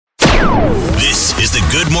This is the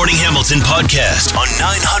Good Morning Hamilton podcast on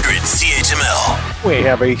 900 CHML. We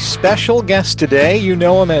have a special guest today. You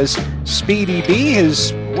know him as Speedy B.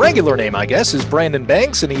 His regular name, I guess, is Brandon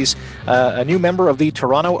Banks, and he's a new member of the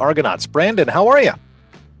Toronto Argonauts. Brandon, how are you?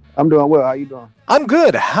 I'm doing well. How you doing? I'm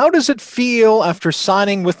good. How does it feel after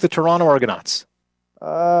signing with the Toronto Argonauts?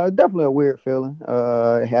 Definitely a weird feeling.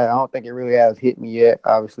 I don't think it really has hit me yet,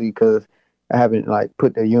 obviously, because I haven't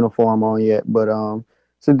put the uniform on yet. But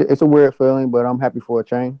it's a weird feeling, but I'm happy for a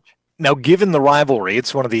change. Now, given the rivalry,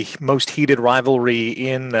 it's one of the most heated rivalry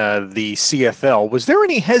in the CFL. Was there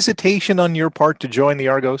any hesitation on your part to join the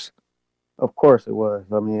Argos? Of course it was.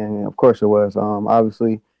 I mean, of course it was.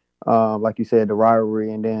 Obviously, like you said, the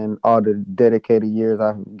rivalry, and then all the dedicated years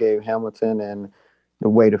I gave Hamilton, and the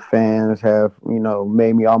way the fans have,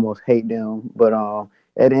 made me almost hate them. But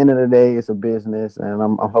at the end of the day, it's a business, and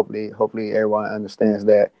I'm hopefully everyone understands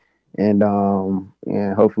that. And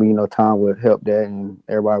hopefully, time would help that, and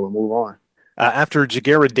everybody would move on. After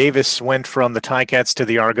Jagera Davis went from the Ticats to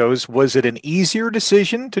the Argos, was it an easier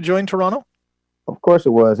decision to join Toronto? Of course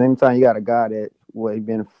it was. Anytime you got a guy that he's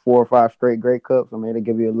been 4 or 5 straight Grey Cups, I mean, it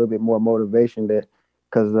give you a little bit more motivation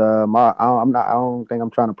because I don't think I'm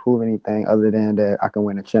trying to prove anything other than that I can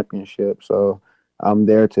win a championship. So I'm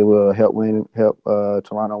there to help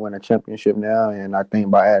Toronto win a championship now, and I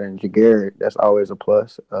think by adding Jagera, that's always a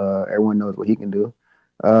plus. Everyone knows what he can do,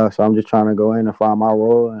 so I'm just trying to go in and find my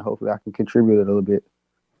role, and hopefully I can contribute a little bit.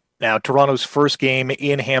 Now, Toronto's first game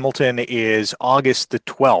in Hamilton is August the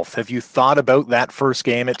 12th. Have you thought about that first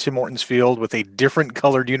game at Tim Hortons Field with a different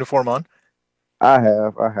colored uniform on? I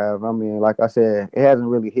have. I mean, like I said, it hasn't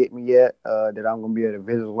really hit me yet that I'm going to be able to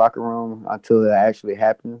visit the locker room until it actually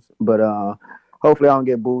happens. But hopefully I don't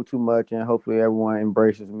get booed too much, and hopefully everyone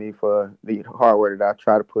embraces me for the hard work that I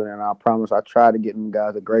try to put in. I promise I tried to get them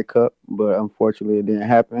guys a Grey Cup, but unfortunately it didn't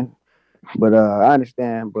happen. But I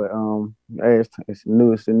understand. But it's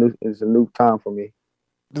a new time for me.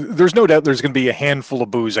 There's no doubt there's going to be a handful of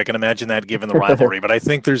boos. I can imagine that given the rivalry, but I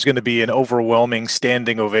think there's going to be an overwhelming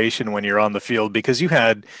standing ovation when you're on the field because you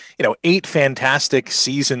had, 8 fantastic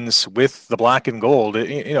seasons with the black and gold.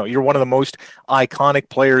 You're one of the most iconic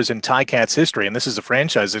players in Ticats history, and this is a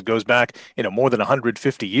franchise that goes back, more than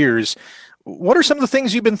 150 years. What are some of the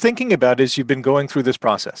things you've been thinking about as you've been going through this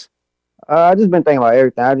process? I've just been thinking about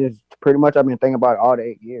everything. I've been thinking about all the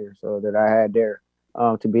 8 years that I had there.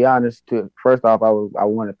 To be honest, first off, I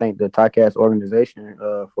want to thank the Ticats organization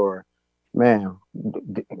for,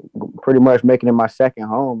 pretty much making it my second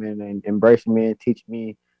home and embracing me and teaching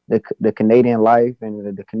me the Canadian life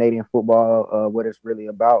and the Canadian football, what it's really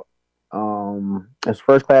about. It's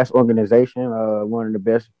first-class organization, one of the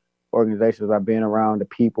best organizations I've been around. The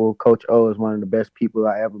people, Coach O is one of the best people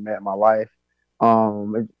I ever met in my life.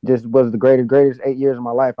 It just was the greatest 8 years of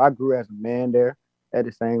my life. I grew as a man there at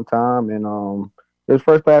the same time, and this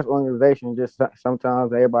first-class organization, just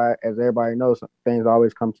sometimes everybody knows, things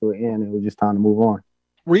always come to an end. It was just time to move on.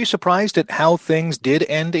 Were you surprised at how things did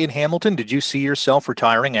end in Hamilton? Did you see yourself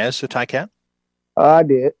retiring as a Ticat? I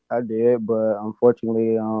did, but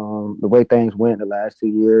unfortunately, the way things went the last 2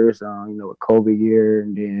 years, with COVID year,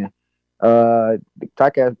 and then the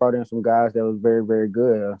Ticats brought in some guys that was very, very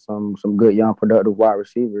good, some good young productive wide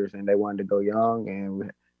receivers, and they wanted to go young, and we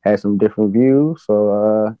had some different views.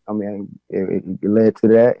 So it led to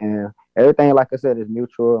that, and everything, like I said, is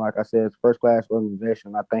mutual. Like I said, it's first class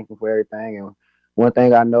organization. I thank them for everything, and one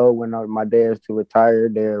thing I know, when my day is to retire,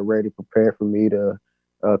 they're ready, prepared for me to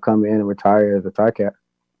come in and retire as a Ticat.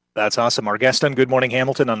 That's awesome. Our guest on Good Morning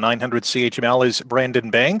Hamilton on 900 CHML is Brandon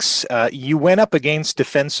Banks. You went up against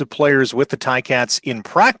defensive players with the Ticats in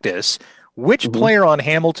practice. Which player on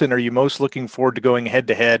Hamilton are you most looking forward to going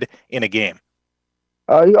head-to-head in a game?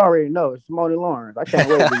 You already know. It's Simone Lawrence. I can't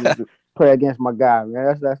wait to play against my guy,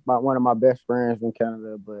 man. That's one of my best friends in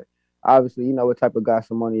Canada. But obviously, you know what type of guy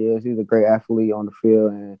Simone is. He's a great athlete on the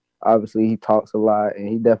field, and obviously he talks a lot, and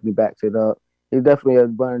he definitely backs it up. He's definitely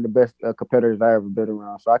one of the best competitors I ever been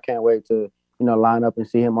around. So I can't wait to, line up and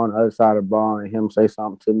see him on the other side of the ball and him say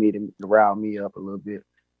something to me to rile me up a little bit.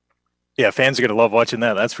 Yeah, fans are going to love watching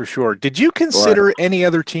that. That's for sure. Did you consider any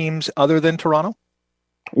other teams other than Toronto?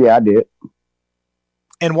 Yeah, I did.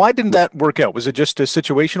 And why didn't that work out? Was it just a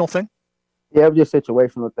situational thing? Yeah, it was just a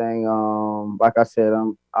situational thing. Like I said,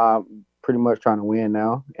 I'm pretty much trying to win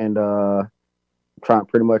now, and trying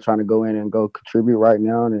to go in and go contribute right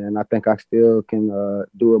now. And I think I still can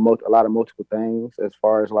do a lot of multiple things as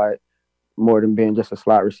far as more than being just a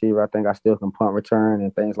slot receiver. I think I still can punt return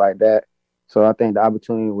and things like that. So I think the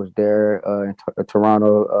opportunity was there in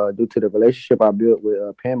Toronto due to the relationship I built with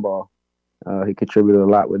Pinball. He contributed a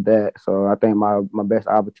lot with that. So I think my best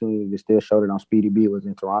opportunity to still show that I'm Speedy B was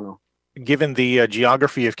in Toronto. Given the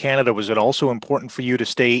geography of Canada, was it also important for you to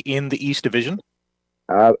stay in the East Division?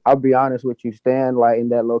 I'll be honest with you, staying like in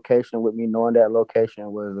that location with me, knowing that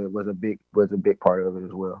location was a big part of it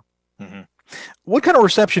as well. Mm-hmm. What kind of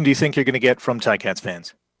reception do you think you're going to get from Ticats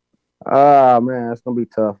fans? Man, it's gonna be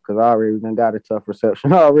tough because I already got a tough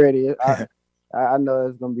reception already. I know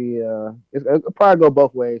it's gonna be it'll probably go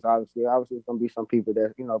both ways. Obviously, it's gonna be some people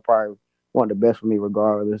that probably want the best for me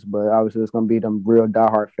regardless. But obviously, it's gonna be them real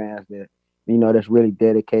diehard fans that that's really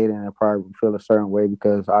dedicated and probably feel a certain way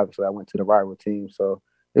because obviously I went to the rival team. So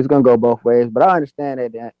it's gonna go both ways. But I understand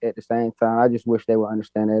that at the same time, I just wish they would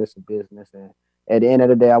understand that it's a business, and at the end of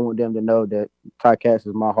the day, I want them to know that Ticats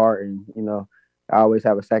is my heart, and I always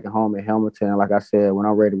have a second home in Hamilton. And like I said, when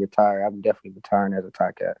I'm ready to retire, I'm definitely retiring as a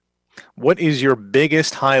Ticat. What is your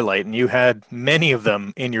biggest highlight? And you had many of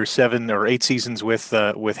them in your 7 or 8 seasons with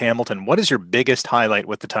Hamilton. What is your biggest highlight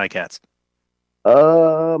with the Ticats?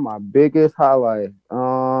 My biggest highlight,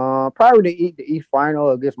 probably the East final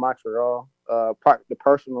against Montreal.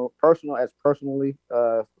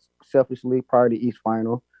 Selfishly, probably the East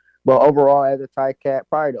final. But overall, as a Ticat,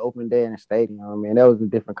 probably the opening day in the stadium. I mean, that was a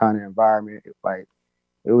different kind of environment. It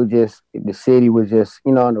was just the city was just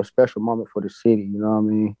a special moment for the city. You know what I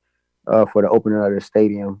mean? For the opening of the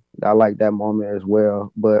stadium, I like that moment as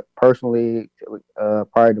well. But personally,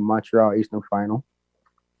 probably the Montreal Eastern final.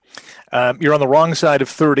 You're on the wrong side of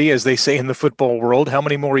 30, as they say in the football world. How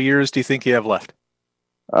many more years do you think you have left?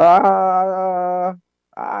 I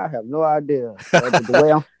have no idea.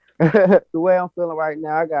 The way I'm feeling right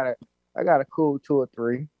now, I got a cool 2 or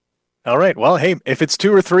 3. All right. Well, hey, if it's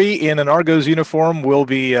 2 or 3 in an Argos uniform, we'll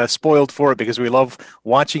be spoiled for it because we love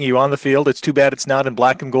watching you on the field. It's too bad it's not in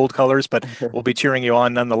black and gold colors, but we'll be cheering you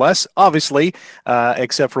on nonetheless, obviously,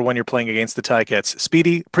 except for when you're playing against the Ticats.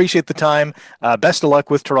 Speedy, appreciate the time. Best of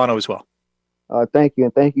luck with Toronto as well. Thank you,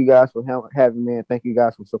 and thank you guys for having me, and thank you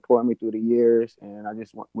guys for supporting me through the years. And I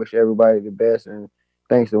just wish everybody the best, and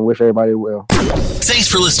thanks, and wish everybody well. Thanks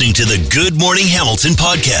for listening to the Good Morning Hamilton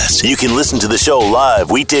podcast. You can listen to the show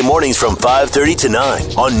live weekday mornings from 5:30 to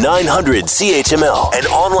 9 on 900 CHML and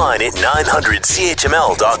online at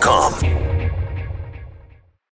 900CHML.com.